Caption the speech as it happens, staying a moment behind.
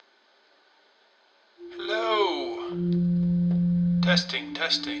Testing.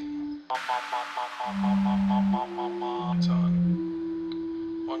 It's on.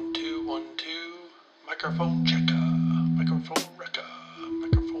 1 2 1 2. Microphone checker. Microphone wrecker.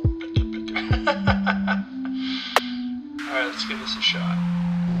 Microphone blicker. Alright, let's give this a shot.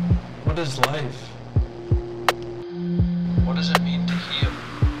 What is life? What does it mean to heal?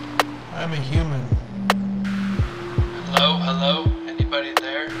 I'm a human. Hello? Anybody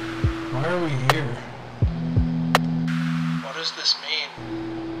there? Why are we here? What does this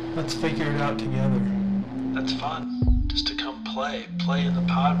mean? Let's figure it out together. That's fun. Just to come play in the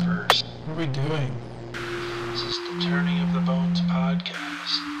podverse. What are we doing? This is the Turning of the Bones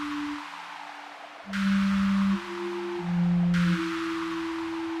podcast.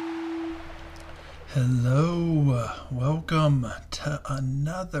 Hello, welcome to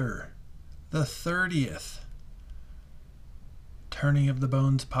the 30th Turning of the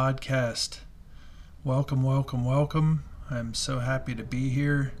Bones podcast. Welcome. I'm so happy to be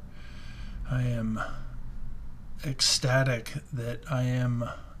here. I am ecstatic that I am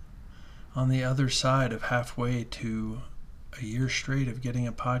on the other side of halfway to a year straight of getting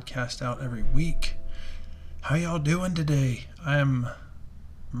a podcast out every week. How y'all doing today? I'm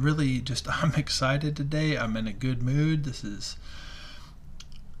excited today. I'm in a good mood. The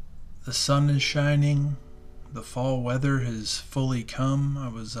sun is shining. The fall weather has fully come.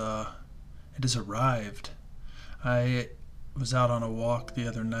 It has arrived. I was out on a walk the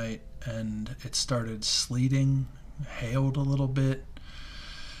other night and it started sleeting, hailed a little bit.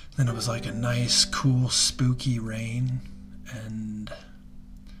 Then it was like a nice, cool, spooky rain. And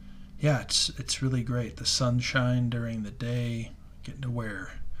yeah, it's really great. The sunshine during the day, getting to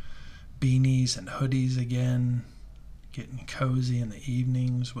wear beanies and hoodies again, getting cozy in the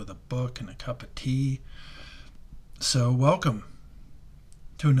evenings with a book and a cup of tea. So welcome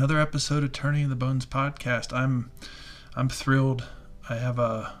to another episode of Turning of the Bones podcast. I'm thrilled. I have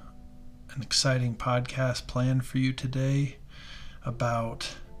an exciting podcast planned for you today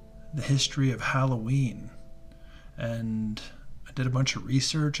about the history of Halloween. And I did a bunch of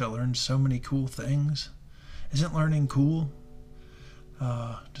research. I learned so many cool things. Isn't learning cool?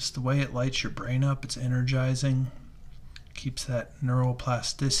 Just the way it lights your brain up, it's energizing, keeps that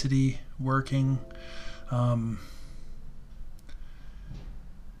neuroplasticity working, and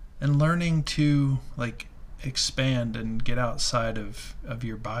learning to expand and get outside of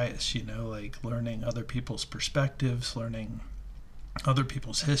your bias, learning other people's perspectives, learning other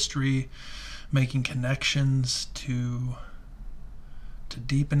people's history, making connections to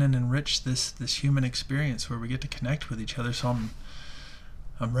deepen and enrich this human experience where we get to connect with each other. So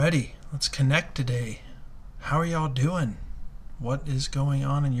I'm ready. Let's connect today. How are y'all doing? What is going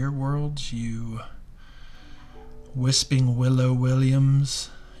on in your worlds? You wisping Willow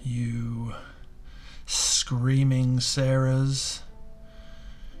Williams, you screaming Sarahs,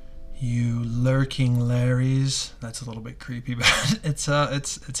 you lurking Larrys. That's a little bit creepy, but it's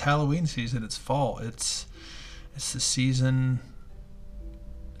Halloween season. It's fall. It's the season.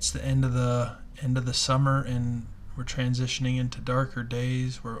 It's the end of the summer, and we're transitioning into darker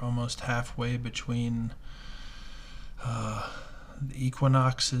days. We're almost halfway between the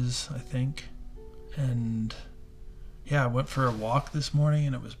equinoxes, I think. And yeah, I went for a walk this morning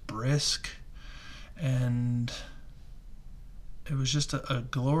and it was brisk. And it was just a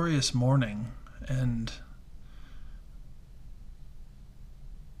glorious morning. And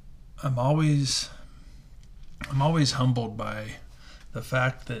I'm always humbled by the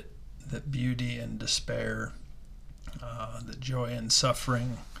fact that beauty and despair, that joy and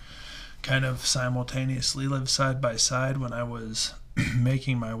suffering kind of simultaneously live side by side. When I was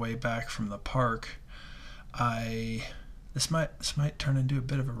making my way back from the park, this might turn into a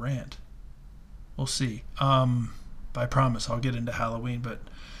bit of a rant. We'll see. I promise I'll get into Halloween, but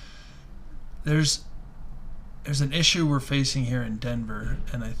there's an issue we're facing here in Denver,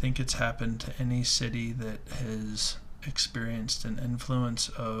 and I think it's happened to any city that has experienced an influx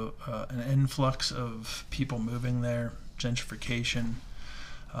of people moving there, gentrification,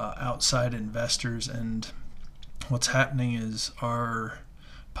 outside investors, and what's happening is our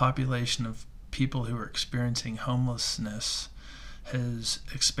population of people who are experiencing homelessness has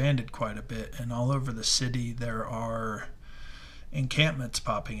expanded quite a bit, and all over the city there are encampments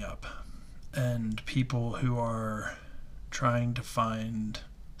popping up and people who are trying to find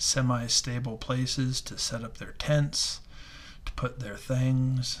semi-stable places to set up their tents, to put their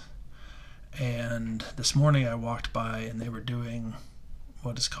things. And this morning I walked by and they were doing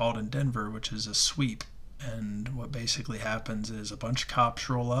what is called in Denver, which is a sweep. And what basically happens is a bunch of cops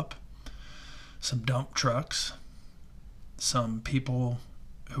roll up, some dump trucks, some people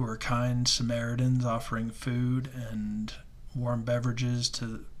who are kind Samaritans offering food and warm beverages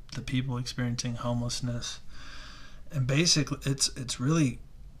to the people experiencing homelessness. And basically, it's really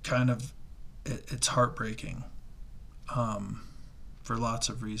kind of it's heartbreaking, for lots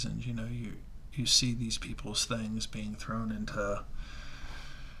of reasons. You see these people's things being thrown into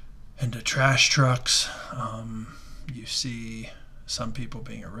trash trucks. You see some people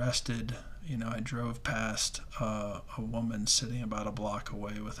being arrested. I drove past a woman sitting about a block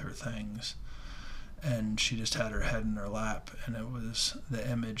away with her things, and she just had her head in her lap, and it was the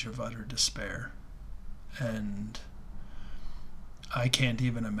image of utter despair. And I can't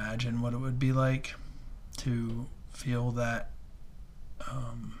even imagine what it would be like to feel that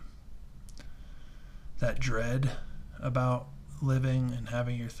dread about living and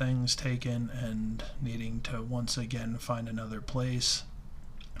having your things taken and needing to once again find another place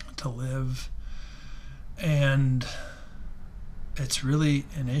to live. And it's really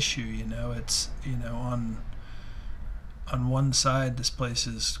an issue. It's on one side, this place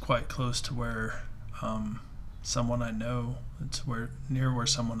is quite close to where someone I know, it's near where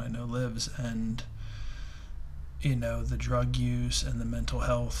someone I know lives, and the drug use and the mental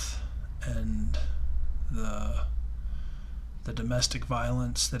health and the domestic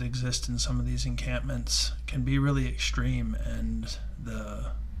violence that exists in some of these encampments can be really extreme. And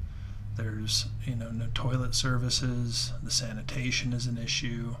there's no toilet services, the sanitation is an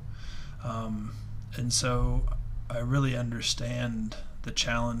issue, and so I really understand the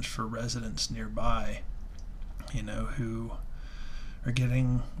challenge for residents nearby, who are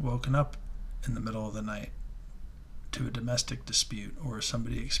getting woken up in the middle of the night to a domestic dispute, or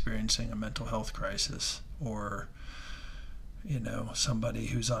somebody experiencing a mental health crisis, or somebody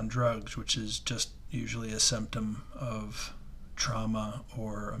who's on drugs, which is just usually a symptom of trauma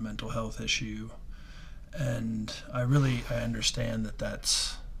or a mental health issue. And I understand that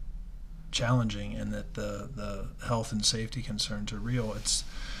that's challenging, and that the health and safety concerns are real.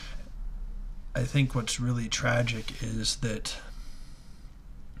 I think what's really tragic is that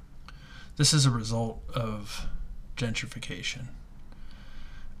this is a result of gentrification,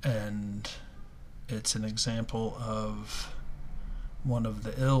 and it's an example of one of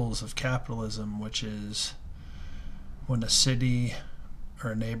the ills of capitalism, which is when a city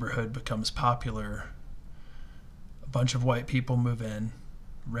or a neighborhood becomes popular, a bunch of white people move in,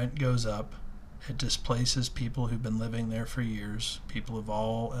 rent goes up, it displaces people who've been living there for years, people of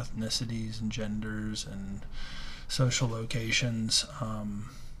all ethnicities and genders and social locations.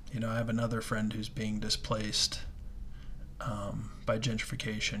 I have another friend who's being displaced by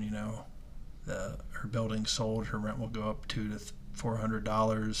gentrification. Her building sold, her rent will go up $200 to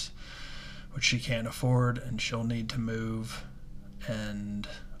 $400, which she can't afford, and she'll need to move. And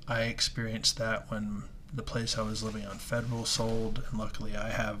I experienced that when the place I was living on Federal sold, and luckily I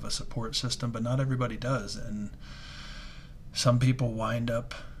have a support system, but not everybody does. And some people wind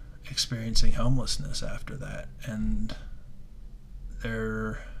up experiencing homelessness after that, and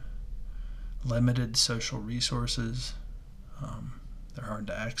they're limited social resources. They're hard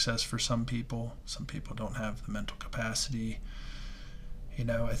to access for some people. Some people don't have the mental capacity.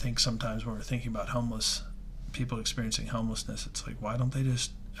 I think sometimes when we're thinking about people experiencing homelessness, it's like, why don't they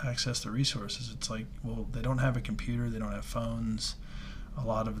just access the resources? It's like, well, they don't have a computer, they don't have phones. A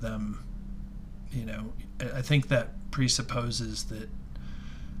lot of them, I think that presupposes that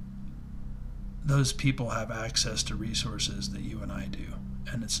those people have access to resources that you and I do,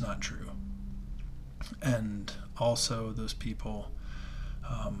 and it's not true. And also, those people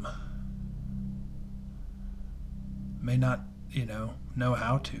may not know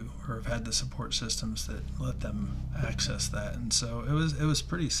how to, or have had the support systems that let them access that. And so it was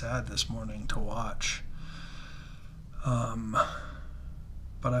pretty sad this morning to watch,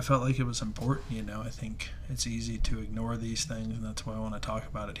 but I felt like it was important. I think it's easy to ignore these things, and that's why I want to talk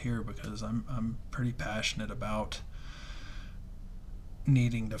about it here, because I'm pretty passionate about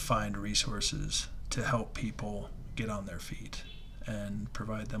needing to find resources to help people get on their feet and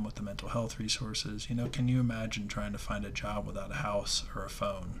provide them with the mental health resources. Can you imagine trying to find a job without a house or a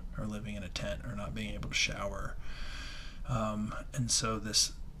phone, or living in a tent, or not being able to shower? And so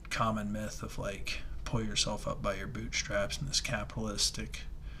this common myth of like, pull yourself up by your bootstraps, and this capitalistic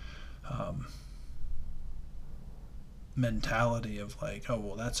mentality of like, oh,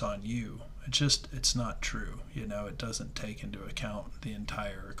 well, that's on you. It's not true. It doesn't take into account the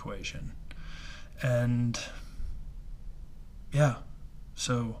entire equation. And yeah,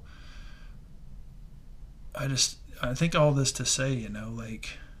 so I think all this to say,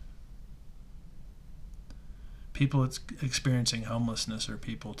 like, people experiencing homelessness are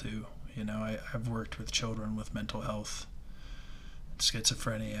people too. I've worked with children with mental health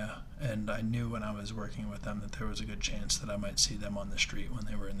schizophrenia, and I knew when I was working with them that there was a good chance that I might see them on the street when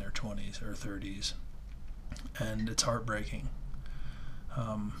they were in their 20s or 30s. And it's heartbreaking,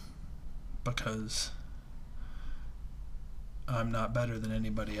 because I'm not better than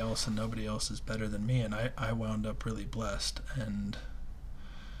anybody else, and nobody else is better than me, and I wound up really blessed. And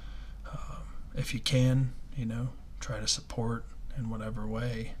if you can, try to support in whatever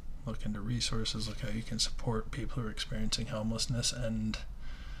way. Look into resources, look how you can support people who are experiencing homelessness, and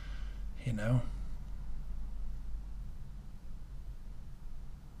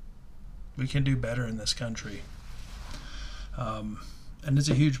we can do better in this country. And it's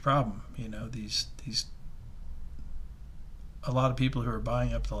a huge problem. These a lot of people who are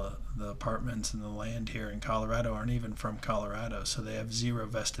buying up the apartments and the land here in Colorado aren't even from Colorado, so they have zero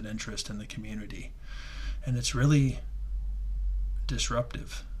vested interest in the community, and it's really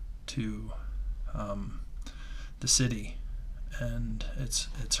disruptive to the city, and it's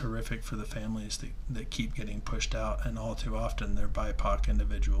horrific for the families that keep getting pushed out, and all too often they're BIPOC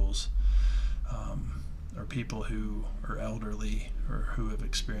individuals, or people who are elderly or who have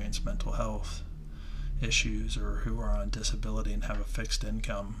experienced mental health issues or who are on disability and have a fixed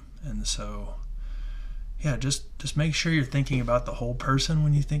income. And so just make sure you're thinking about the whole person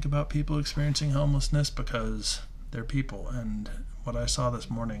when you think about people experiencing homelessness, because they're people, and what I saw this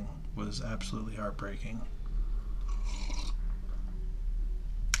morning was absolutely heartbreaking.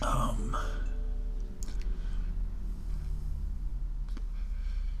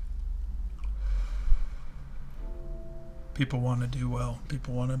 People want to do well.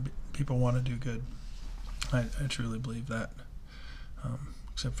 People want to do good. I truly believe that.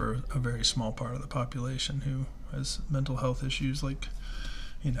 Except for a very small part of the population who has mental health issues, like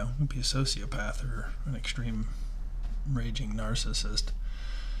be a sociopath or an extreme raging narcissist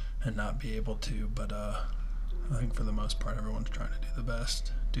and not be able to. But I think for the most part, everyone's trying to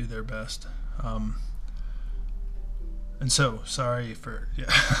do their best. And so, sorry for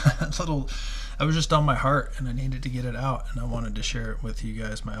I was just on my heart, and I needed to get it out, and I wanted to share it with you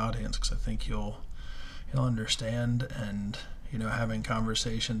guys, my audience, because I think you'll understand. And having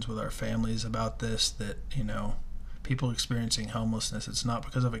conversations with our families about this, that people experiencing homelessness, it's not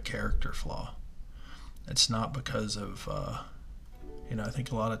because of a character flaw. It's not because of I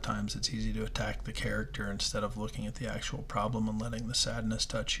think a lot of times it's easy to attack the character instead of looking at the actual problem and letting the sadness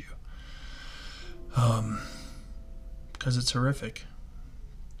touch you, because it's horrific.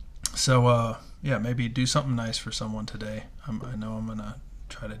 So maybe do something nice for someone today. I know I'm gonna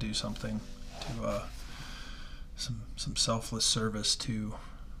try to do something to some selfless service to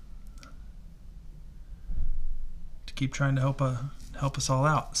keep trying to help us all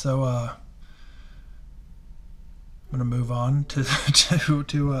out. So I'm gonna move on to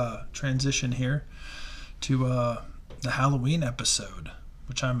transition here to the Halloween episode,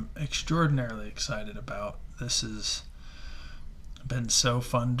 which I'm extraordinarily excited about. This has been so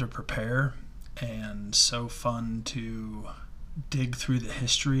fun to prepare and so fun to dig through the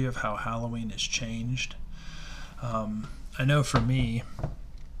history of how Halloween has changed. I know for me,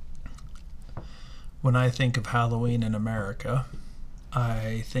 when I think of Halloween in America,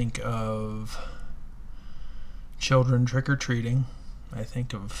 I think of children trick-or-treating. I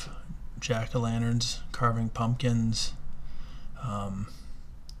think of jack-o'-lanterns, carving pumpkins.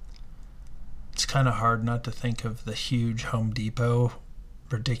 It's kind of hard not to think of the huge Home Depot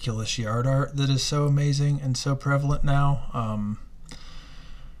ridiculous yard art that is so amazing and so prevalent now. I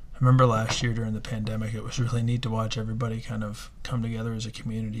remember last year during the pandemic, it was really neat to watch everybody kind of come together as a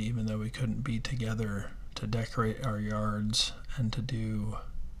community, even though we couldn't be together, to decorate our yards and to do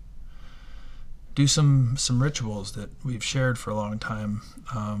some rituals that we've shared for a long time.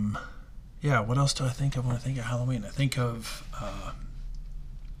 What else do I think of when I think of Halloween? I think of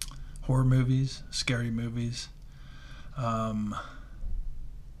horror movies, scary movies.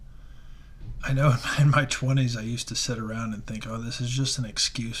 I know in my 20s I used to sit around and think, this is just an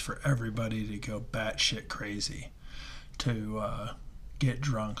excuse for everybody to go batshit crazy, to get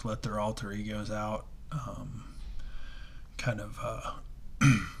drunk, let their alter egos out,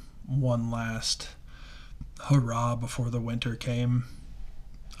 one last hurrah before the winter came.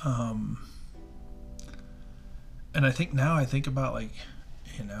 And I think now I think about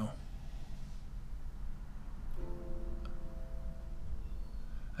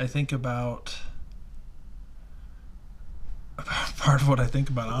I think about part of what I think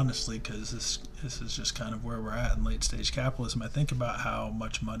about, honestly, because this is just kind of where we're at in late stage capitalism. I think about how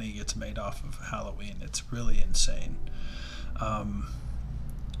much money gets made off of Halloween. It's really insane. I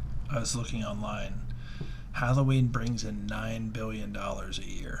was looking online. Halloween brings in $9 billion a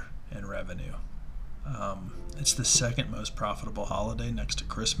year in revenue. It's the second most profitable holiday next to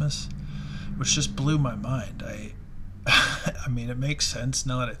Christmas, which just blew my mind. I mean, it makes sense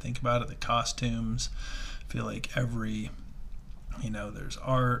now that I think about it. The costumes, I feel like there's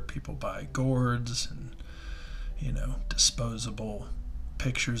art, people buy gourds and, disposable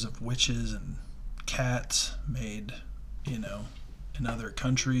pictures of witches and cats made, in other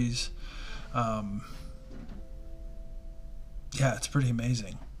countries. Yeah, it's pretty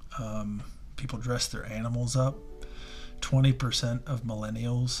amazing. People dress their animals up. 20% of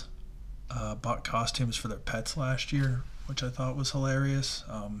millennials bought costumes for their pets last year, which I thought was hilarious.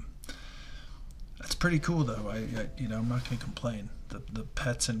 That's pretty cool, though. I'm not going to complain. The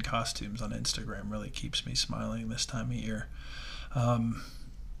pets in costumes on Instagram really keeps me smiling this time of year. But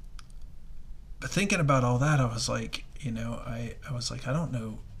thinking about all that, I was like, I don't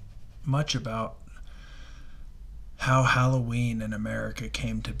know much about how Halloween in America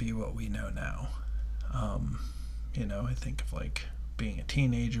came to be what we know now. I think of like being a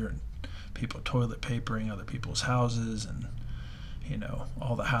teenager and people toilet papering other people's houses and,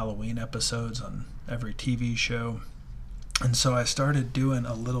 all the Halloween episodes on every TV show. And so I started doing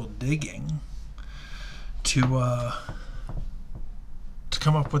a little digging to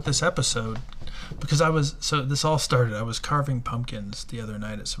come up with this episode, because this all started, I was carving pumpkins the other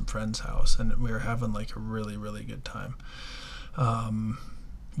night at some friend's house, and we were having like a really, really good time.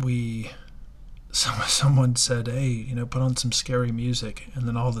 Someone said, hey, put on some scary music, and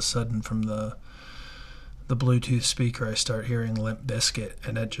then all of a sudden from the Bluetooth speaker I start hearing Limp Bizkit,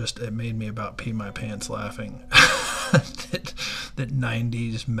 and it made me about pee my pants laughing. that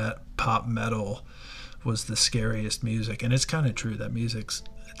 90s pop metal was the scariest music, and it's kind of true. That it's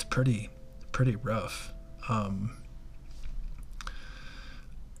pretty rough.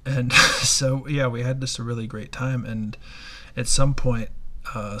 And so yeah, we had just a really great time, and at some point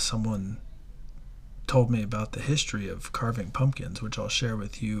someone told me about the history of carving pumpkins, which I'll share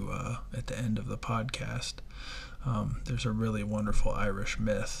with you at the end of the podcast. There's a really wonderful Irish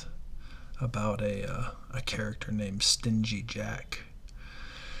myth about a character named Stingy Jack,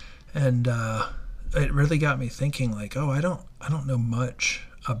 and it really got me thinking, like, I don't know much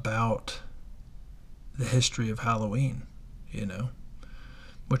about the history of Halloween,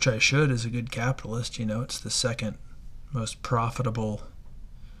 which I should as a good capitalist. It's the second most profitable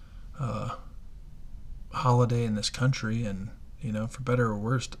holiday in this country, and for better or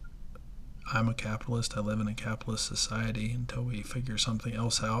worse, I'm a capitalist. I live in a capitalist society until we figure something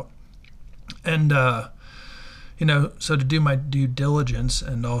else out. And so to do my due diligence,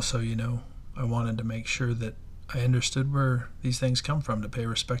 and also I wanted to make sure that I understood where these things come from, to pay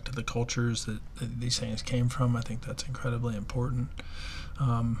respect to the cultures that these things came from. I think that's incredibly important.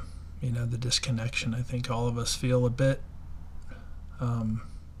 The disconnection I think all of us feel a bit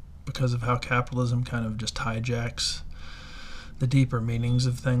because of how capitalism kind of just hijacks the deeper meanings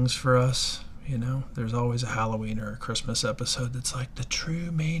of things for us. There's always a Halloween or a Christmas episode that's like the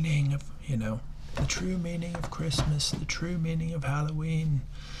true meaning of, the true meaning of Christmas, the true meaning of Halloween.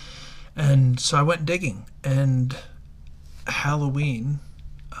 And so I went digging, and Halloween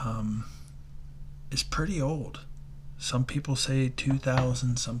is pretty old. Some people say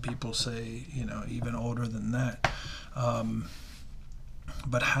 2000, some people say, even older than that.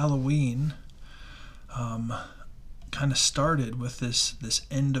 But Halloween kind of started with this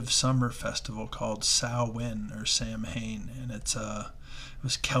end of summer festival called Samhain or Samhain, and it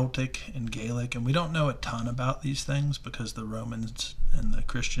was Celtic and Gaelic, and we don't know a ton about these things because the Romans and the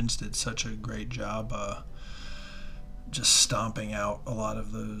Christians did such a great job just stomping out a lot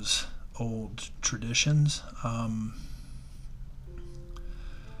of those old traditions.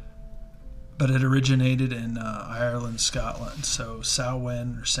 But it originated in Ireland, Scotland. So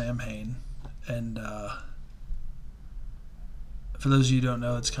Samhain or Samhain, and for those of you who don't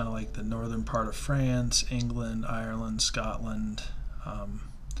know, it's kind of like the northern part of France, England, Ireland, Scotland,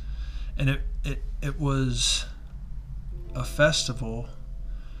 and it was a festival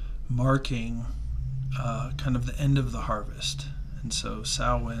marking kind of the end of the harvest. And so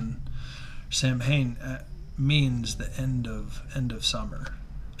Samhain means the end of summer,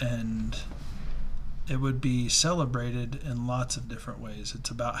 and it would be celebrated in lots of different ways. It's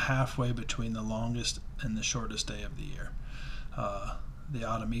about halfway between the longest and the shortest day of the year, the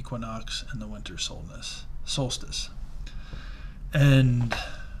autumn equinox and the winter solstice. And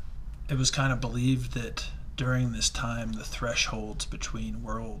it was kind of believed that during this time the thresholds between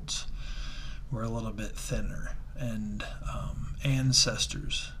worlds were a little bit thinner, and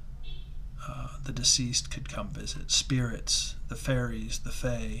ancestors, the deceased, could come visit. Spirits, the fairies, the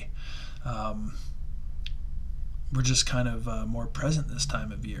fae, we're just kind of more present this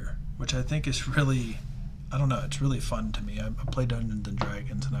time of year, which I think is really, I don't know, it's really fun to me. I play Dungeons and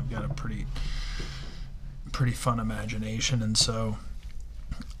Dragons, and I've got a pretty fun imagination, and so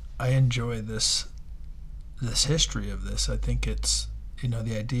I enjoy this history of this. I think it's,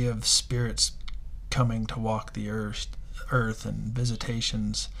 the idea of spirits coming to walk the earth and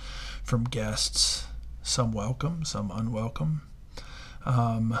visitations from guests, some welcome, some unwelcome.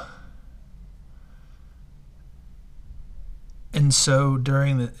 And so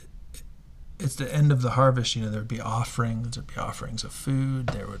it's the end of the harvest, there'd be offerings of food,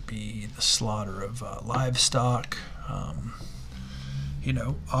 there would be the slaughter of livestock,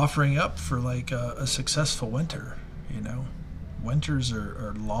 offering up for like a successful winter. Winters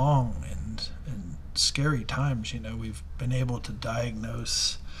are long and scary times. We've been able to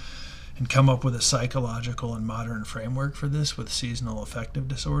diagnose and come up with a psychological and modern framework for this with seasonal affective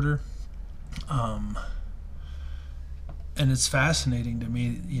disorder. And it's fascinating to me,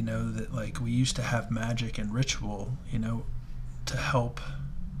 that like we used to have magic and ritual, to help.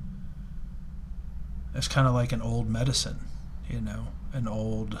 It's kind of like an old medicine, an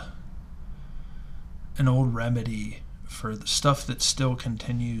old remedy for the stuff that still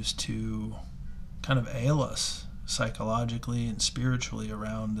continues to kind of ail us psychologically and spiritually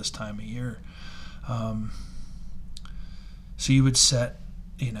around this time of year. So you would set,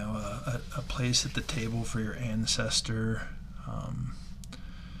 a place at the table for your ancestor.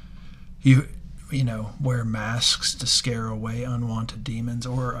 You wear masks to scare away unwanted demons.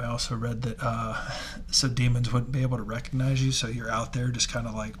 Or I also read that so demons wouldn't be able to recognize you, so you're out there just kind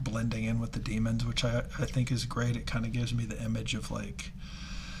of like blending in with the demons, which I think is great. It kind of gives me the image of like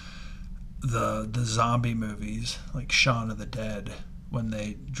the zombie movies, like Shaun of the Dead, when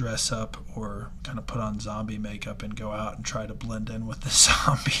they dress up or kind of put on zombie makeup and go out and try to blend in with the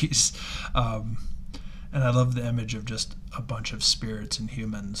zombies. And I love the image of just a bunch of spirits and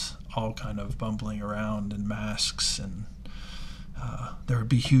humans all kind of bumbling around in masks. And there would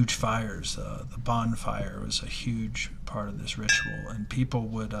be huge fires. The bonfire was a huge part of this ritual. And people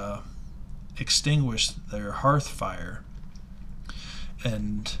would extinguish their hearth fire.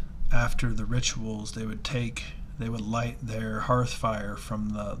 And after the rituals, they would light their hearth fire from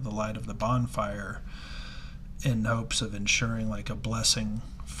the light of the bonfire in hopes of ensuring like a blessing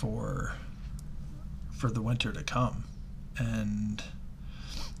for the winter to come. And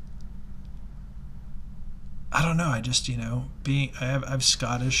I don't know, I just, I have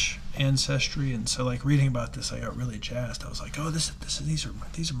Scottish ancestry, and so like reading about this, I got really jazzed. I was like, oh, these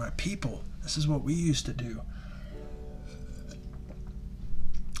are my people. This is what we used to do.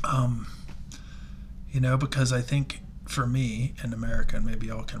 Because I think for me in America, and maybe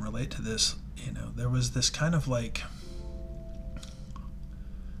y'all can relate to this, there was this kind of like,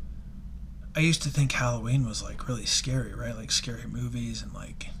 I used to think Halloween was like really scary, right? Like scary movies, and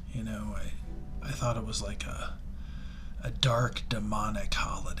like, I thought it was like a dark demonic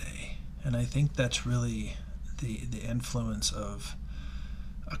holiday. And I think that's really the influence of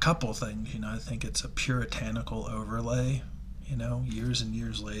a couple things. I think it's a puritanical overlay, years and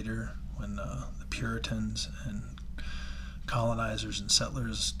years later, when the Puritans and colonizers and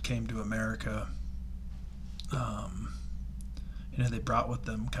settlers came to America, they brought with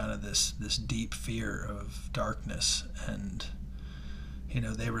them kind of this deep fear of darkness, and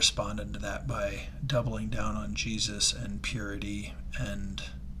they responded to that by doubling down on Jesus and purity, and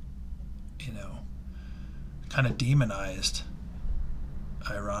kind of demonized,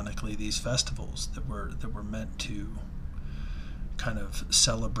 ironically, these festivals that were meant to kind of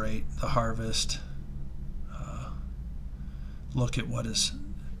celebrate the harvest, look at what is,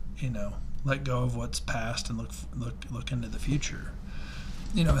 let go of what's past and look into the future.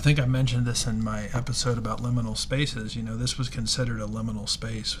 I think I mentioned this in my episode about liminal spaces. This was considered a liminal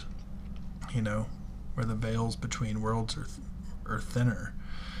space, where the veils between worlds are thinner.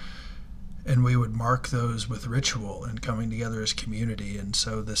 And we would mark those with ritual and coming together as community. And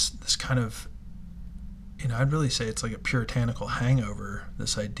so this kind of, I'd really say it's like a puritanical hangover,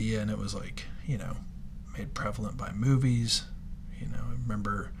 this idea, and it was like, made prevalent by movies. I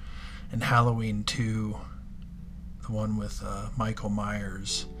remember in Halloween 2, the one with Michael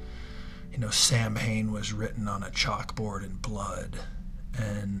Myers, Sam Hain was written on a chalkboard in blood.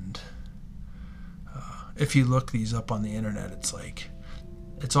 And if you look these up on the internet, it's like,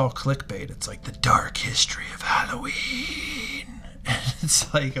 it's all clickbait. It's like the dark history of Halloween. And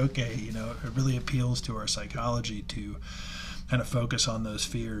it's like, okay, it really appeals to our psychology to kind of focus on those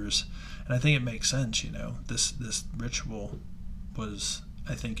fears. And I think it makes sense, this ritual was,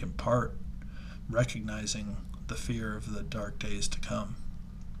 I think, in part recognizing the fear of the dark days to come.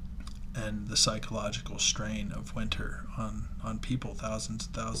 and the psychological strain of winter on people thousands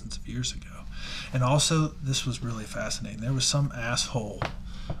and thousands of years ago. And also, this was really fascinating. There was some asshole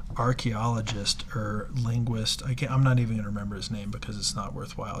archaeologist or linguist. I'm not even going to remember his name because it's not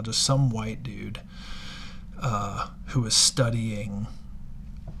worthwhile. Just some white dude who was studying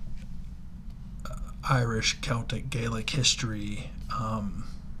Irish, Celtic, Gaelic history,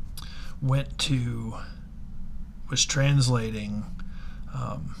 was translating,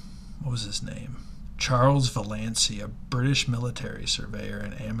 what was his name? Charles Vallancey, a British military surveyor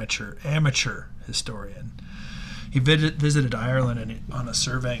and amateur historian. He visited Ireland on a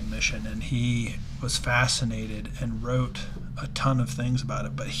surveying mission, and he was fascinated and wrote a ton of things about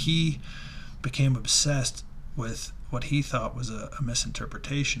it. But he became obsessed with what he thought was a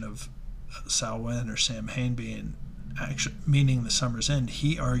misinterpretation of Samhain or Samhain being actually meaning the summer's end.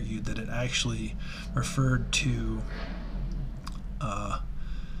 He argued that it actually referred to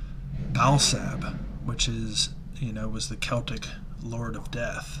Balsab, which was the Celtic lord of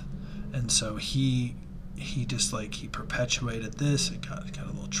death, and so he just he perpetuated this. It got a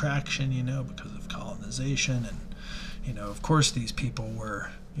little traction, because of colonization, and of course these people were,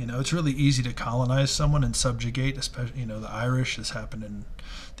 it's really easy to colonize someone and subjugate, especially the Irish. This happened in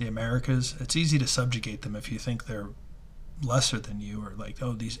the Americas. It's easy to subjugate them if you think they're lesser than you, or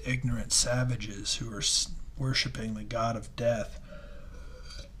these ignorant savages who are worshiping the god of death.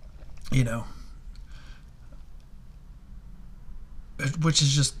 Which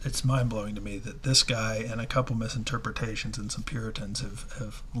is just, it's mind-blowing to me that this guy and a couple misinterpretations and some Puritans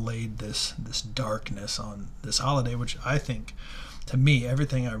have laid this darkness on this holiday, which I think, to me,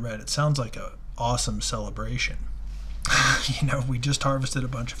 everything I read, it sounds like a awesome celebration. We just harvested a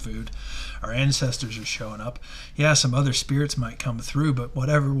bunch of food. Our ancestors are showing up. Yeah, some other spirits might come through, but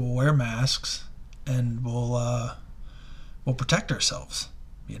whatever, we'll wear masks and we'll protect ourselves.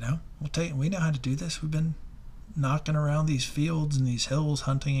 We know how to do this. We've been knocking around these fields and these hills,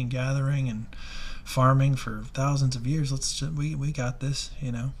 hunting and gathering and farming for thousands of years. We got this.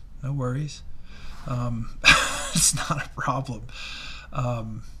 No worries. It's not a problem.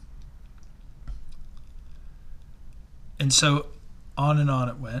 And so on and on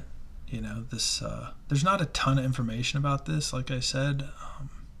it went. There's not a ton of information about this, like I said.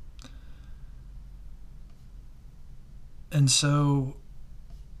 And so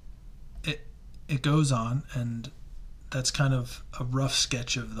it goes on, and that's kind of a rough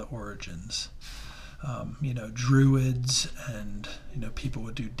sketch of the origins. Druids and, people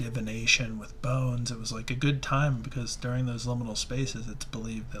would do divination with bones. It was a good time because during those liminal spaces, it's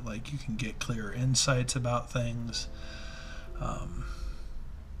believed that you can get clearer insights about things.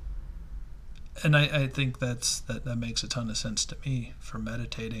 And I think that makes a ton of sense to me for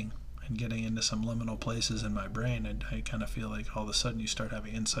meditating and getting into some liminal places in my brain. And I kind of feel like all of a sudden you start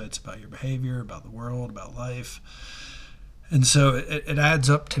having insights about your behavior, about the world, about life. And so it adds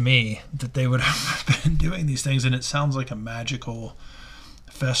up to me that they would have been doing these things, and it sounds like a magical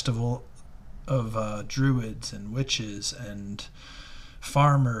festival of druids and witches and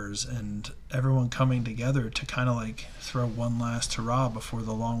farmers and everyone coming together to kind of throw one last hurrah before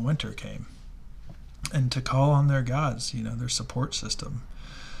the long winter came, and to call on their gods, their support system.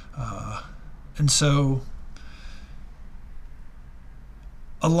 And so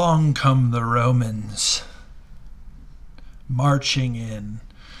along come the Romans marching in,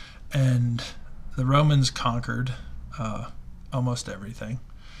 and the Romans conquered almost everything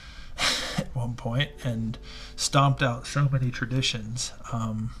at one point and stomped out so many traditions.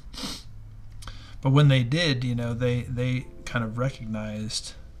 But when they did, they kind of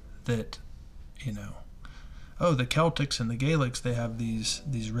recognized that, the Celtics and the Gaelics, they have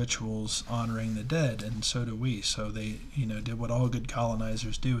these rituals honoring the dead, and so do we. So they, did what all good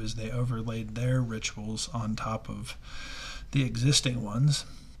colonizers do, is they overlaid their rituals on top of the existing ones,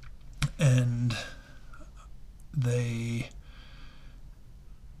 and they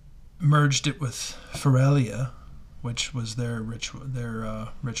merged it with Feralia, which was their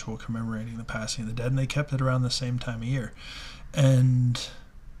ritual commemorating the passing of the dead, and they kept it around the same time of year. And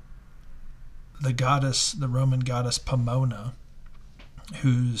the Roman goddess Pomona,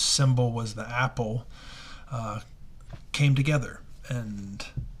 whose symbol was the apple, came together, and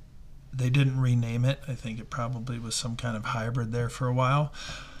they didn't rename it. I think it probably was some kind of hybrid there for a while.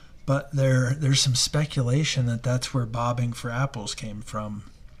 But there's some speculation that that's where bobbing for apples came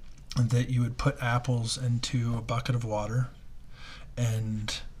from, that you would put apples into a bucket of water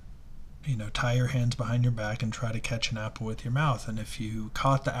and tie your hands behind your back and try to catch an apple with your mouth. And if you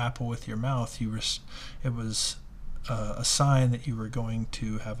caught the apple with your mouth, it was a sign that you were going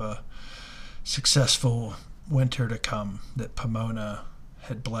to have a successful winter to come, that Pomona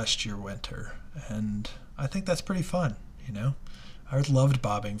had blessed your winter. And I think that's pretty fun, I loved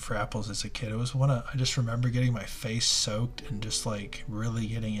bobbing for apples as a kid. It was I just remember getting my face soaked and just like really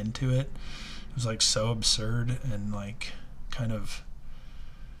getting into it. It was like so absurd and like kind of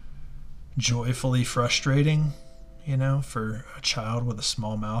joyfully frustrating, for a child with a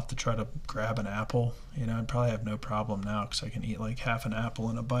small mouth to try to grab an apple. I'd probably have no problem now because I can eat like half an apple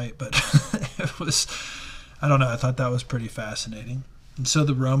in a bite, but I don't know, I thought that was pretty fascinating. And so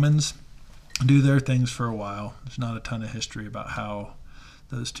the Romans do their things for a while. There's not a ton of history about how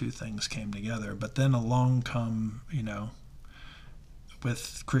those two things came together, but then along come,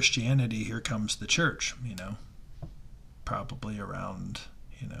 with Christianity, here comes the church, probably around,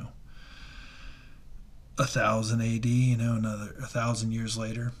 1000 AD, another 1,000 years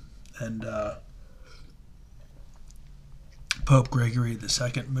later. And Pope Gregory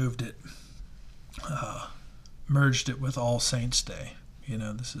II merged it with All Saints' Day.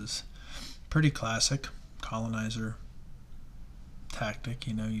 This is pretty classic colonizer tactic.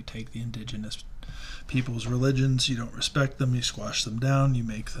 You take the indigenous people's religions, you don't respect them, you squash them down, you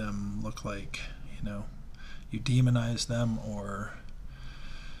make them look like, you demonize them or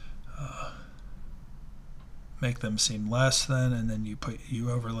make them seem less than, and then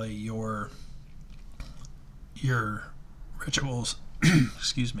you overlay your rituals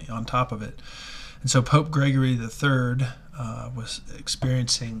excuse me, on top of it. And so Pope Gregory III was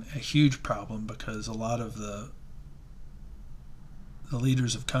experiencing a huge problem because a lot of the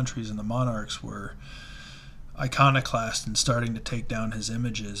leaders of countries and the monarchs were iconoclast and starting to take down his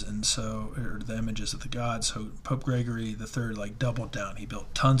images, or the images of the gods. So Pope Gregory III doubled down. He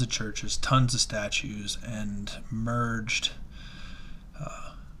built tons of churches, tons of statues, and merged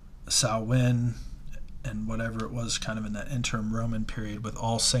Samhain and whatever it was kind of in that interim Roman period with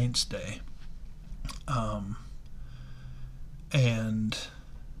All Saints' Day. And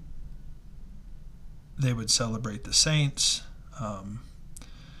they would celebrate the saints. And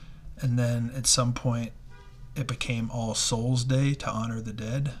then at some point it became All Souls' Day to honor the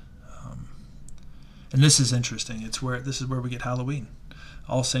dead. And this is interesting. This is where we get Halloween.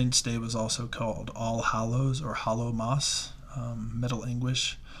 All Saints' Day was also called All Hallows or Hallowmas, Middle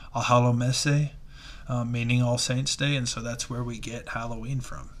English, All Hallow Messe, meaning All Saints' Day, and so that's where we get Halloween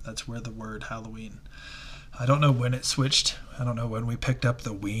from. That's where the word Halloween. I don't know when it switched. I don't know when we picked up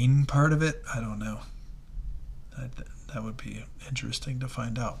the ween part of it. I don't know. That would be interesting to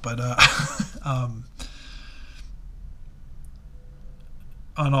find out. But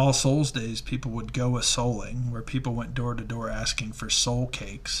on All Souls Days, people would go a souling, where people went door to door asking for soul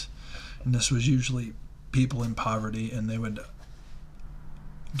cakes. And this was usually people in poverty, and they would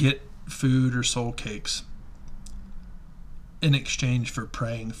get food or soul cakes in exchange for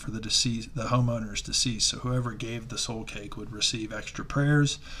praying for the homeowner's deceased. So whoever gave the soul cake would receive extra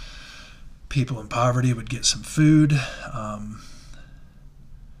prayers. People in poverty would get some food.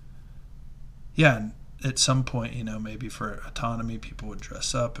 And at some point, maybe for autonomy, people would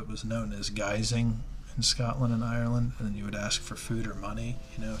dress up. It was known as guising in Scotland and Ireland. And then you would ask for food or money.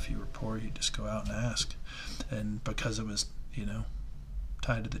 If you were poor, you'd just go out and ask. And because it was,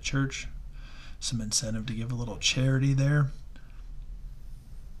 tied to the church, some incentive to give a little charity there.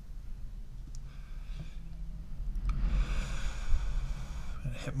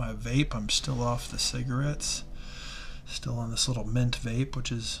 Hit my vape. I'm still off the cigarettes. Still on this little mint vape,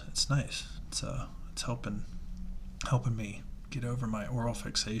 it's nice. It's helping me get over my oral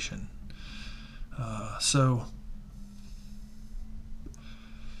fixation. So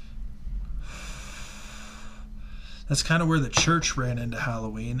that's kind of where the church ran into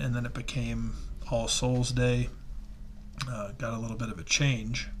Halloween, and then it became All Souls Day. Got a little bit of a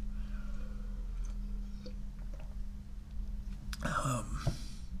change.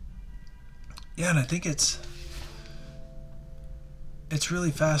 And I think it's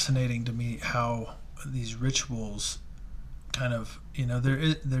really fascinating to me how these rituals kind of,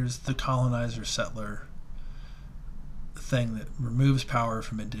 there's the colonizer settler thing that removes power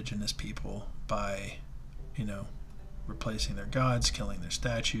from indigenous people by, replacing their gods, killing their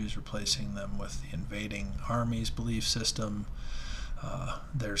statues, replacing them with the invading army's belief system.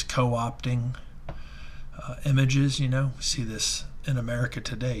 There's co-opting images. We see this in America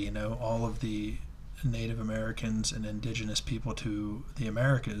today. All of the Native Americans and indigenous people to the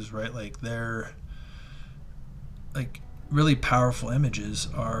Americas, right? They're really powerful images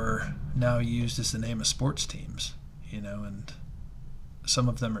are now used as the name of sports teams, and some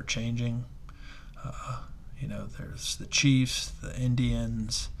of them are changing. There's the Chiefs, the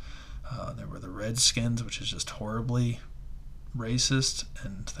Indians, there were the Redskins, which is just horribly racist,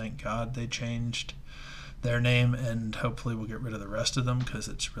 and thank God they changed. their name, and hopefully we'll get rid of the rest of them because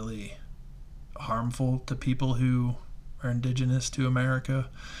it's really harmful to people who are indigenous to America.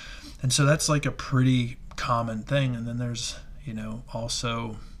 And so that's like a pretty common thing. And then there's,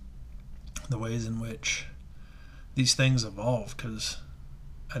 also the ways in which these things evolve, because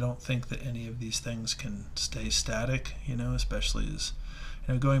I don't think that any of these things can stay static, especially as,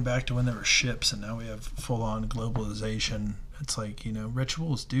 going back to when there were ships and now we have full-on globalization. It's like,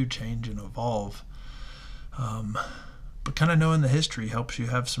 rituals do change and evolve. But kind of knowing the history helps you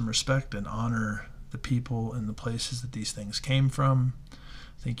have some respect and honor the people and the places that these things came from.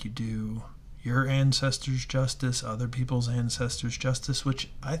 I think you do your ancestors justice, other people's ancestors justice, which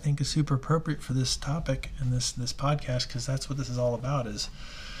I think is super appropriate for this topic and this podcast, because that's what this is all about. Is,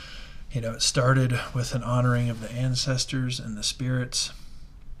 it started with an honoring of the ancestors and the spirits,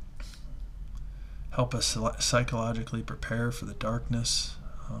 help us psychologically prepare for the darkness.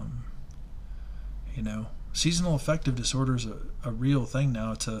 Seasonal affective disorder is a real thing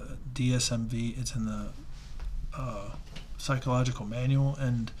now. It's a DSM-V. It's in the psychological manual,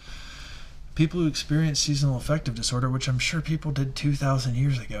 and people who experience seasonal affective disorder, which I'm sure people did 2,000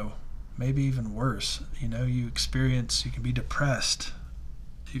 years ago, maybe even worse, you can be depressed,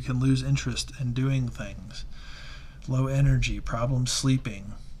 you can lose interest in doing things, low energy, problems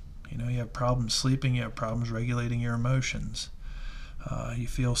sleeping. You have problems sleeping, you have problems regulating your emotions. You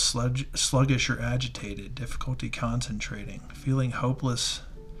feel sluggish or agitated, difficulty concentrating, feeling hopeless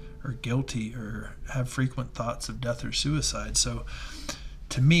or guilty, or have frequent thoughts of death or suicide. So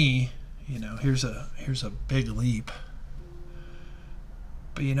to me, here's a big leap.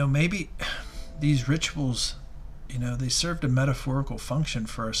 But maybe these rituals, they served a metaphorical function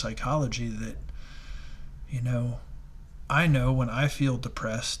for our psychology that, I know when I feel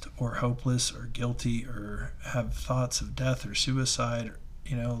depressed or hopeless or guilty or have thoughts of death or suicide,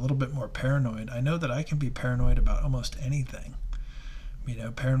 a little bit more paranoid, I know that I can be paranoid about almost anything.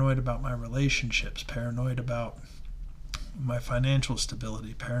 Paranoid about my relationships, paranoid about my financial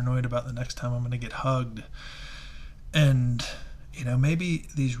stability, paranoid about the next time I'm going to get hugged. And, maybe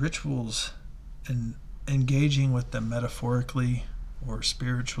these rituals and engaging with them metaphorically or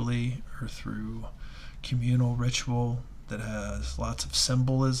spiritually or through communal ritual that has lots of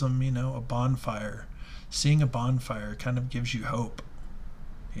symbolism, a bonfire. Seeing a bonfire kind of gives you hope.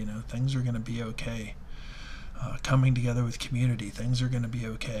 Things are going to be okay. Coming together with community, things are going to be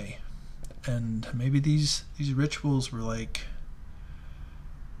okay. And maybe these rituals were like,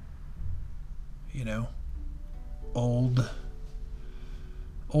 old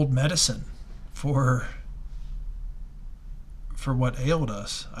medicine for what ailed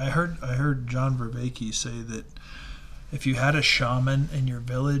us. I heard John Vervaeke say that if you had a shaman in your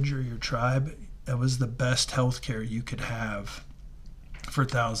village or your tribe, it was the best healthcare you could have for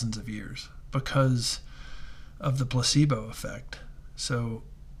thousands of years because of the placebo effect. So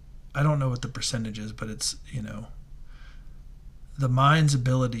I don't know what the percentage is, but it's, the mind's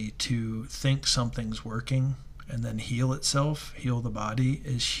ability to think something's working and then heal itself, heal the body,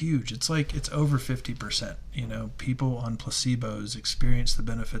 is huge. It's over 50%. People on placebos experience the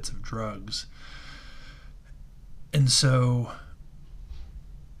benefits of drugs. And so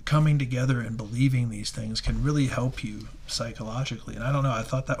coming together and believing these things can really help you psychologically. And I don't know, I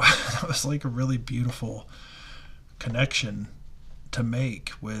thought that was like a really beautiful connection to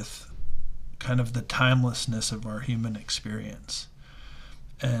make with kind of the timelessness of our human experience.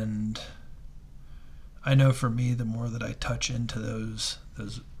 And I know for me, the more that I touch into those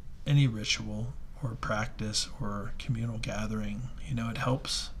any ritual or practice or communal gathering, it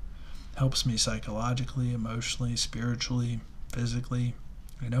helps me psychologically, emotionally, spiritually, physically.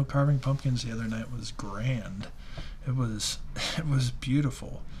 Carving pumpkins the other night was grand. It was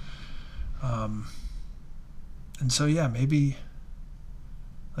beautiful. And so yeah, maybe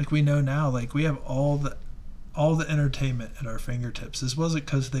like we know now, like we have all the entertainment at our fingertips. This wasn't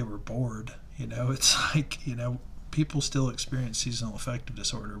because they were bored. It's like, people still experience seasonal affective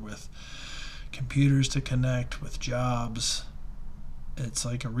disorder with computers to connect, with jobs. It's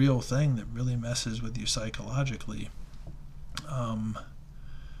like a real thing that really messes with you psychologically. And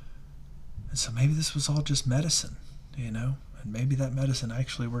so maybe this was all just medicine, and maybe that medicine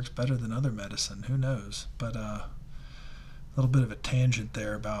actually works better than other medicine. Who knows? But a little bit of a tangent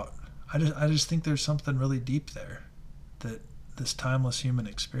there about, I just think there's something really deep there, that this timeless human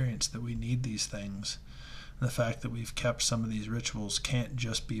experience, that we need these things. And the fact that we've kept some of these rituals can't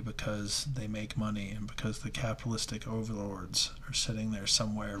just be because they make money and because the capitalistic overlords are sitting there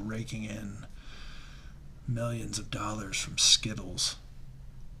somewhere raking in millions of dollars from Skittles.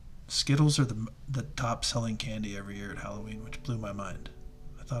 Skittles are the top selling candy every year at Halloween, which blew my mind.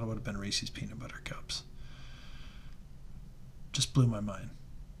 I thought it would have been Reese's Peanut Butter Cups. just blew my mind.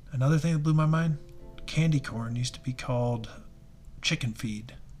 Another thing that blew my mind, candy corn used to be called chicken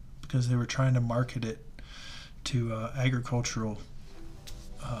feed because they were trying to market it to agricultural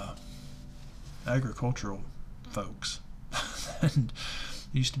folks. And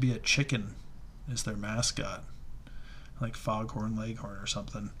it used to be a chicken as their mascot, like Foghorn Leghorn or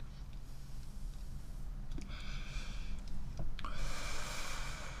something.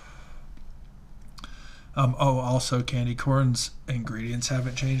 Also, candy corn's ingredients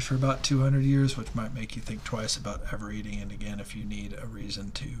haven't changed for about 200 years, which might make you think twice about ever eating it again if you need a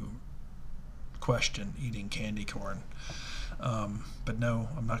reason to question eating candy corn. But no,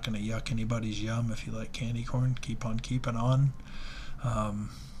 I'm not going to yuck anybody's yum. If you like candy corn, keep on keeping on.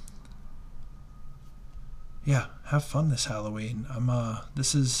 Yeah, have fun this Halloween.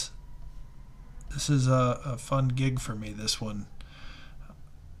 This is a fun gig for me, this one.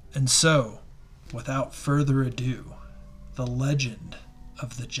 And so, without further ado, the legend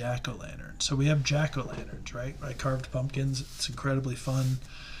of the jack-o'-lantern. So we have jack-o'-lanterns, right? I carved pumpkins. It's incredibly fun.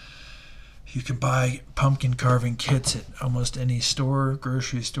 You can buy pumpkin carving kits at almost any store,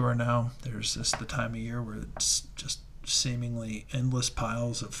 grocery store now. There's this the time of year where it's just seemingly endless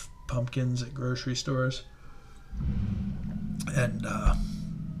piles of pumpkins at grocery stores. And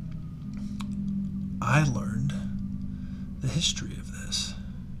I learned the history of this,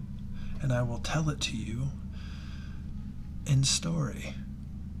 and I will tell it to you in story.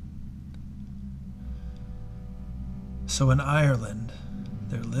 So in Ireland,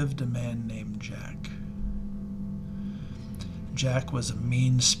 there lived a man named Jack. Jack was a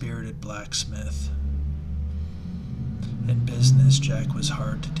mean-spirited blacksmith. In business, Jack was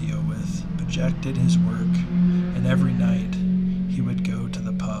hard to deal with, but Jack did his work, and every night he would go to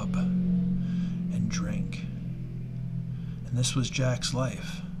the pub and drink. And this was Jack's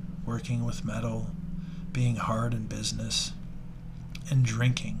life, working with metal, being hard in business, and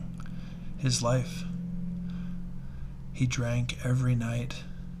drinking. His life. He drank every night,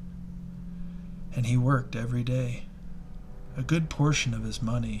 and he worked every day. A good portion of his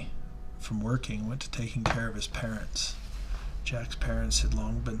money from working went to taking care of his parents. Jack's parents had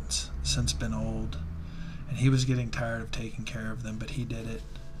since been old, and he was getting tired of taking care of them, but he did it.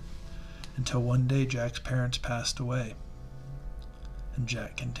 Until one day Jack's parents passed away, and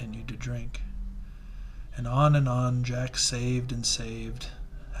Jack continued to drink. And on Jack saved and saved,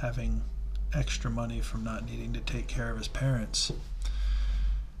 having extra money from not needing to take care of his parents.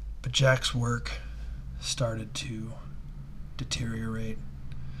 But Jack's work started to deteriorate.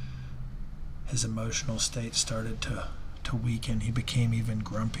 His emotional state started to weaken. He became even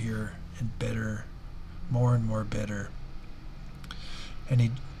grumpier and bitter, more and more bitter. And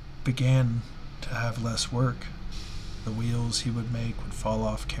he began to have less work. The wheels he would make would fall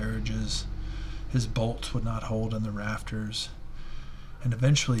off carriages. His bolts would not hold in the rafters. And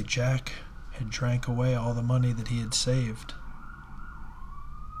eventually Jack had drank away all the money that he had saved.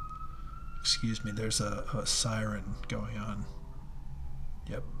 Excuse me, there's a siren going on.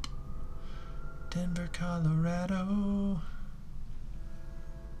 Yep. Denver, Colorado.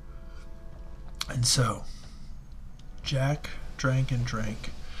 And so, Jack drank and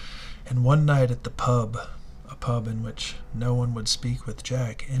drank. And one night at the pub, a pub in which no one would speak with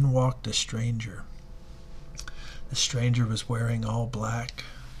Jack, in walked a stranger. The stranger was wearing all black,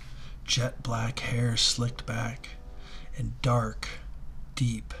 jet black hair slicked back, and dark,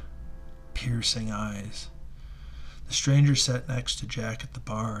 deep, piercing eyes. The stranger sat next to Jack at the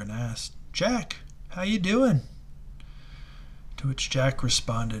bar and asked, "Jack, how you doing?" To which Jack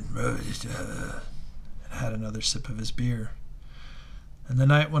responded, and had another sip of his beer. And the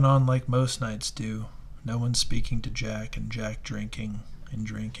night went on like most nights do, no one speaking to Jack, and Jack drinking and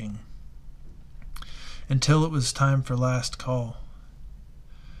drinking. Until it was time for last call.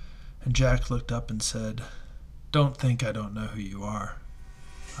 And Jack looked up and said, "Don't think I don't know who you are.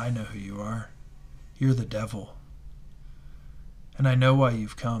 I know who you are. You're the devil. And I know why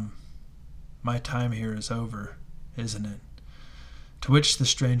you've come. My time here is over, isn't it?" To which the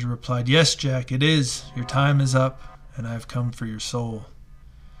stranger replied, "Yes, Jack, it is. Your time is up, and I have come for your soul."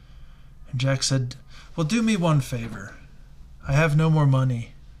 And Jack said, "Well, do me one favor. I have no more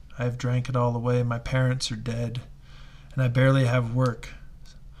money. I have drank it all away. My parents are dead, and I barely have work.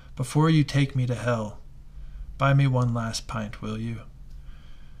 Before you take me to hell, buy me one last pint, will you?"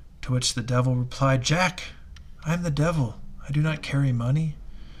 To which the devil replied, "Jack, I am the devil. I do not carry money.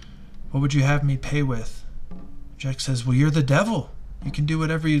 What would you have me pay with?" Jack says, "Well, you're the devil. You can do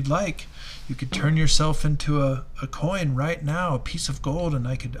whatever you'd like. You could turn yourself into a coin right now, a piece of gold, and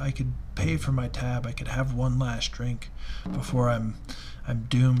I could pay for my tab. I could have one last drink before I'm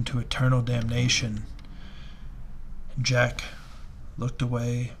doomed to eternal damnation." And Jack looked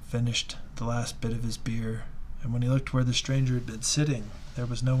away, finished the last bit of his beer, and when he looked where the stranger had been sitting, there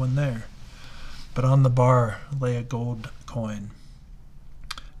was no one there. But on the bar lay a gold coin.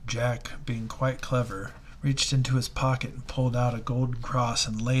 Jack, being quite clever, reached into his pocket and pulled out a gold cross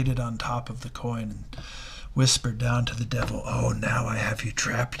and laid it on top of the coin and whispered down to the devil, "Oh, now I have you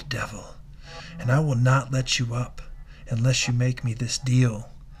trapped, devil, and I will not let you up unless you make me this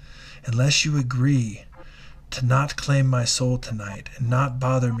deal. Unless you agree to not claim my soul tonight and not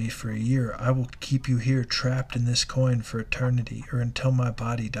bother me for a year, I will keep you here trapped in this coin for eternity or until my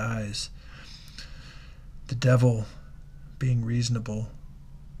body dies." The devil, being reasonable,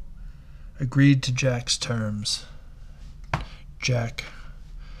 agreed to Jack's terms. Jack,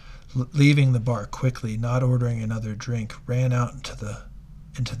 leaving the bar quickly, not ordering another drink, ran out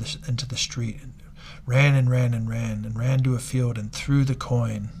into the street, and ran to a field and threw the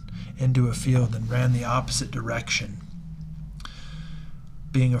coin into a field and ran the opposite direction,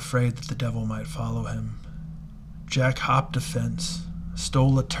 being afraid that the devil might follow him. Jack hopped a fence,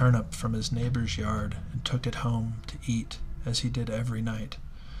 stole a turnip from his neighbor's yard, and took it home to eat, as he did every night.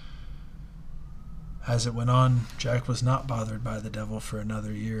 As it went on, Jack was not bothered by the devil for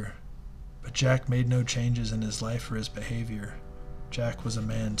another year. But Jack made no changes in his life or his behavior. Jack was a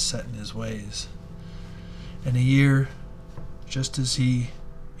man set in his ways. In a year, just as he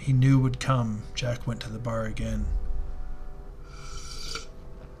knew would come, Jack went to the bar again.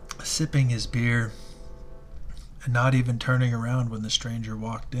 Sipping his beer and not even turning around when the stranger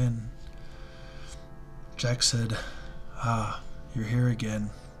walked in, Jack said, "Ah, you're here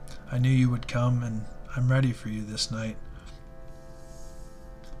again. I knew you would come, and I'm ready for you this night."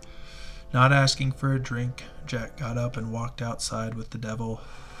 Not asking for a drink, Jack got up and walked outside with the devil,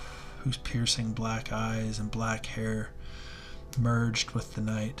 whose piercing black eyes and black hair merged with the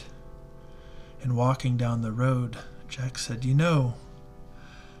night. And walking down the road, Jack said, "You know,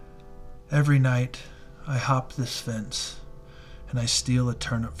 every night I hop this fence, and I steal a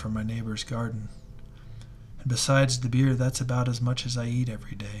turnip from my neighbor's garden. And besides the beer, that's about as much as I eat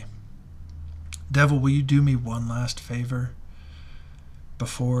every day. Devil, will you do me one last favor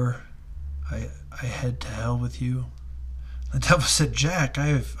before I head to hell with you?" The devil said, "Jack,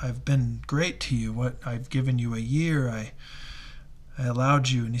 I've been great to you. I've given you a year. I allowed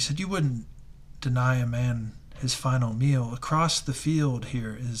you." And he said, "You wouldn't deny a man his final meal. Across the field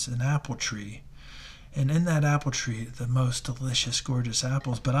here is an apple tree, and in that apple tree the most delicious, gorgeous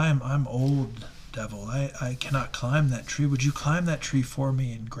apples. But I'm old, devil. I cannot climb that tree. Would you climb that tree for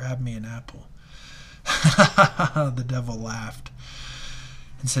me and grab me an apple?" The devil laughed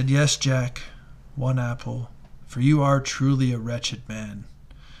and said, "Yes, Jack, one apple, for you are truly a wretched man,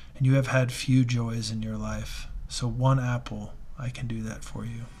 and you have had few joys in your life. So one apple, I can do that for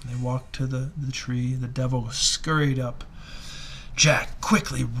you." And they walked to the tree. The devil scurried up. Jack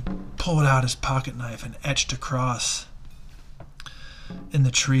quickly pulled out his pocket knife and etched a cross in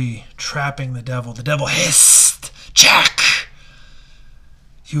the tree, trapping the devil. The devil hissed, "Jack,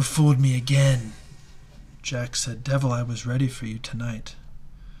 you fooled me again." Jack said, "Devil, I was ready for you tonight.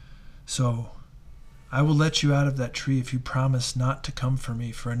 So I will let you out of that tree if you promise not to come for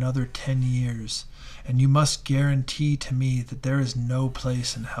me for another 10 years, and you must guarantee to me that there is no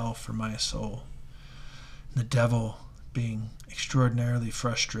place in hell for my soul." And the devil, being extraordinarily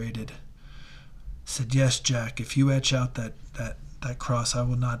frustrated, said, "Yes, Jack, if you etch out that cross, I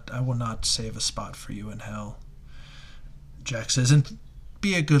will not save a spot for you in hell." Jack says, "And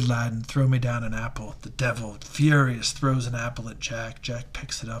be a good lad and throw me down an apple." The devil, furious, throws an apple at Jack. Jack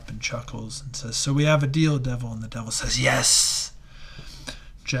picks it up and chuckles and says, "So we have a deal, devil?" And the devil says, "Yes."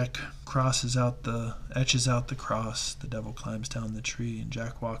 Jack etches out the cross. The devil climbs down the tree, and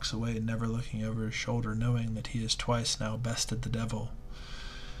Jack walks away, never looking over his shoulder, knowing that he has twice now bested the devil.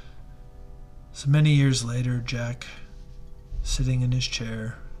 So many years later, Jack, sitting in his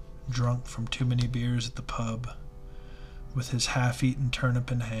chair, drunk from too many beers at the pub, with his half-eaten turnip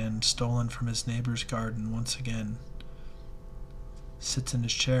in hand, stolen from his neighbor's garden once again, sits in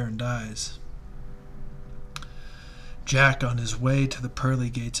his chair and dies. Jack, on his way to the pearly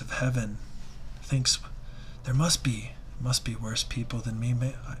gates of heaven, thinks, there must be worse people than me.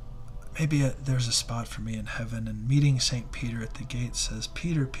 Maybe there's a spot for me in heaven. And meeting St. Peter at the gate, says,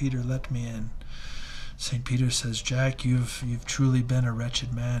 "Peter, Peter, let me in." St. Peter says, "Jack, you've truly been a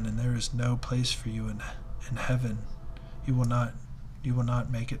wretched man, and there is no place for you in heaven. You will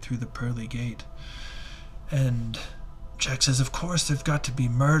not make it through the pearly gate." And Jack says, "Of course there've got to be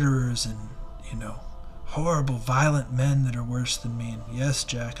murderers and, horrible, violent men that are worse than me." And "Yes,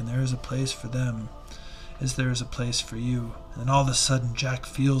 Jack, and there is a place for them, as there is a place for you." And then all of a sudden, Jack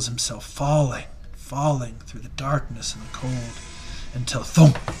feels himself falling through the darkness and the cold. until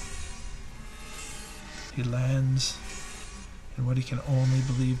thump, he lands in what he can only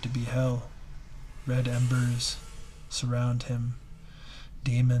believe to be hell. Red embers surround him,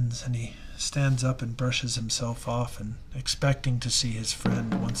 demons, and he stands up and brushes himself off, and expecting to see his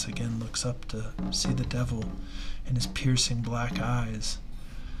friend, once again looks up to see the devil in his piercing black eyes.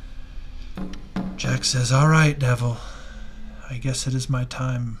 Jack says, "All right, devil, I guess it is my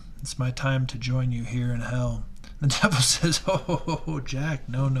time. It's my time to join you here in hell." The devil says, "Oh, Jack,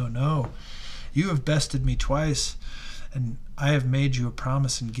 no. You have bested me twice, and I have made you a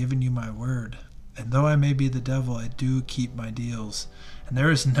promise and given you my word. And though I may be the devil, I do keep my deals. And there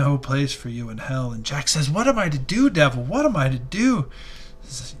is no place for you in hell." And Jack says, "What am I to do, devil? What am I to do?" He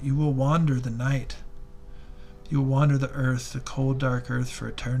says, "You will wander the night. You will wander the earth, the cold, dark earth, for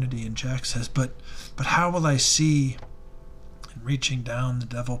eternity." And Jack says, But how will I see?" And reaching down, the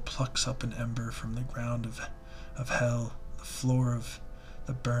devil plucks up an ember from the ground of hell, the floor of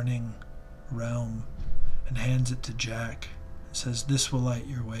the burning realm, and hands it to Jack and says, "This will light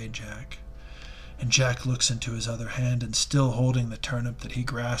your way, Jack." And Jack looks into his other hand, and still holding the turnip that he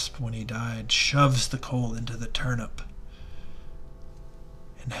grasped when he died, shoves the coal into the turnip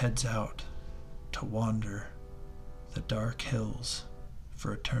and heads out to wander the dark hills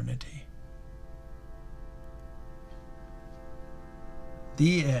for eternity.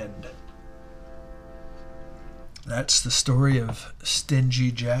 The end. That's the story of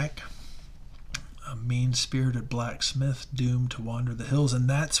Stingy Jack, a mean-spirited blacksmith doomed to wander the hills. And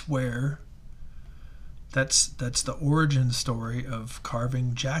that's the origin story of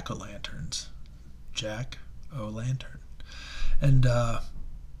carving jack-o'-lanterns. Jack-o'-lantern. And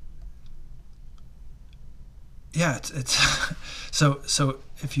it's so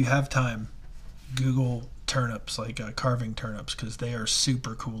if you have time, Google turnips, like carving turnips, because they are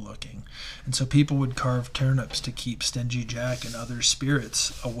super cool looking. And so people would carve turnips to keep Stingy Jack and other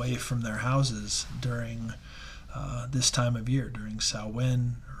spirits away from their houses during this time of year, during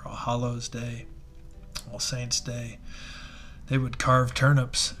Samhain or All Hallows Day, All Saints Day. They would carve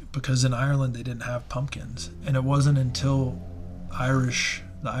turnips because in Ireland they didn't have pumpkins. And it wasn't until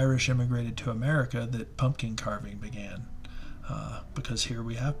the Irish immigrated to America that pumpkin carving began, because here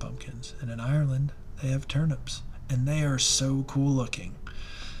we have pumpkins. And in Ireland they have turnips, and they are so cool looking.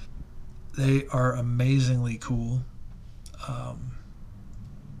 They are amazingly cool.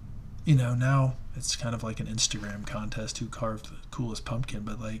 Now it's kind of like an Instagram contest, who carved the coolest pumpkin,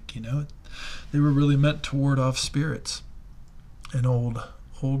 but they were really meant to ward off spirits. And old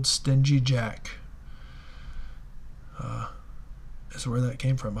Stingy Jack is where that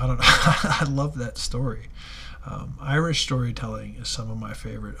came from. I don't know. I love that story. Irish storytelling is some of my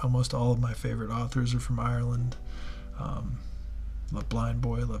favorite. Almost all of my favorite authors are from Ireland. Love Blind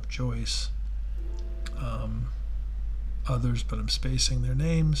Boy, love Joyce. Others, but I'm spacing their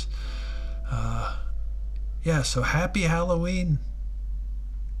names. So happy Halloween.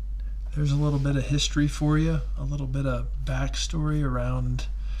 There's a little bit of history for you, a little bit of backstory around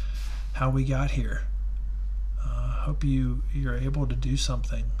how we got here. I hope you're able to do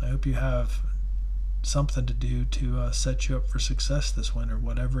something. I hope you have something to do to set you up for success this winter,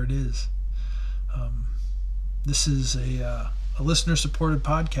 whatever it is. This is a listener-supported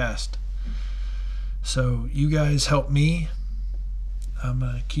podcast, so you guys help me. I'm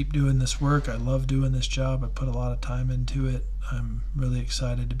going to keep doing this work. I love doing this job. I put a lot of time into it. I'm really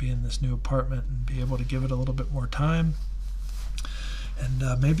excited to be in this new apartment and be able to give it a little bit more time. And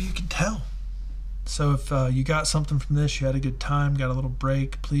maybe you can tell. So if you got something from this, you had a good time, got a little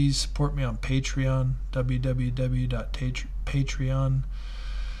break, please support me on Patreon,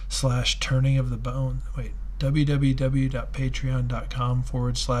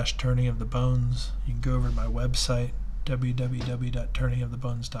 www.patreon.com/turningofthebones. You can go over to my website,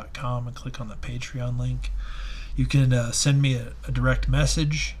 www.turningofthebones.com, and click on the Patreon link. You can send me a direct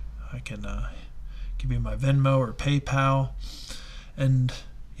message. I can give you my Venmo or PayPal. And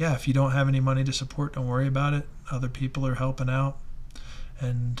if you don't have any money to support, don't worry about it. Other people are helping out.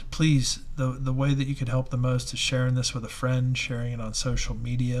 And please, the way that you could help the most is sharing this with a friend, sharing it on social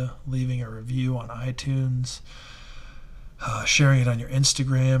media, leaving a review on iTunes, sharing it on your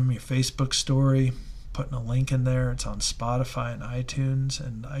Instagram, your Facebook story, putting a link in there. It's on Spotify and iTunes,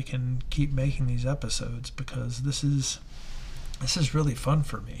 and I can keep making these episodes because this is really fun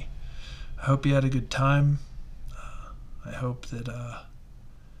for me. I hope you had a good time. I hope that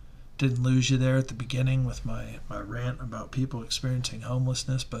didn't lose you there at the beginning with my rant about people experiencing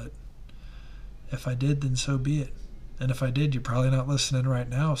homelessness, but if I did, then so be it. And if I did, you're probably not listening right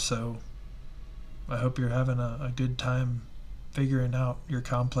now, so I hope you're having a good time figuring out your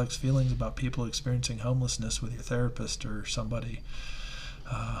complex feelings about people experiencing homelessness with your therapist or somebody.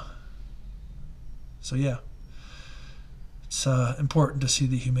 So yeah, it's important to see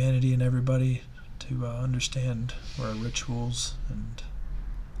the humanity in everybody, to understand where our rituals and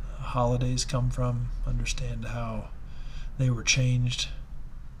holidays come from, understand how they were changed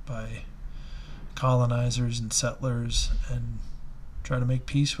by colonizers and settlers, and try to make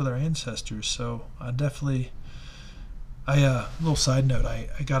peace with our ancestors. So a little side note, I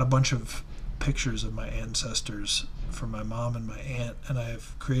got a bunch of pictures of my ancestors from my mom and my aunt, and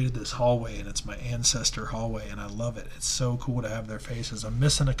I've created this hallway, and it's my ancestor hallway, and I love it. It's so cool to have their faces. I'm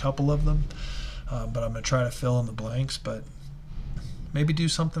missing a couple of them, but I'm going to try to fill in the blanks. But maybe do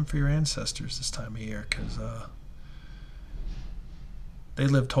something for your ancestors this time of year, because they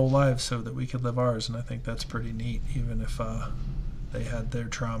lived whole lives so that we could live ours, and I think that's pretty neat. Even if they had their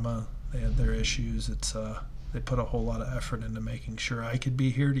trauma, they had their issues, they put a whole lot of effort into making sure I could be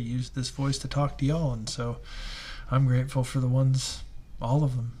here to use this voice to talk to y'all, and so I'm grateful for the ones, all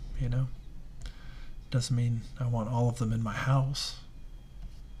of them, Doesn't mean I want all of them in my house.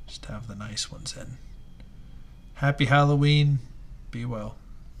 Just have the nice ones in. Happy Halloween. Be well.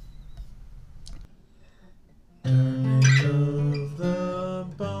 Turning of the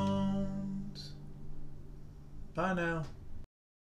bones. Bye now.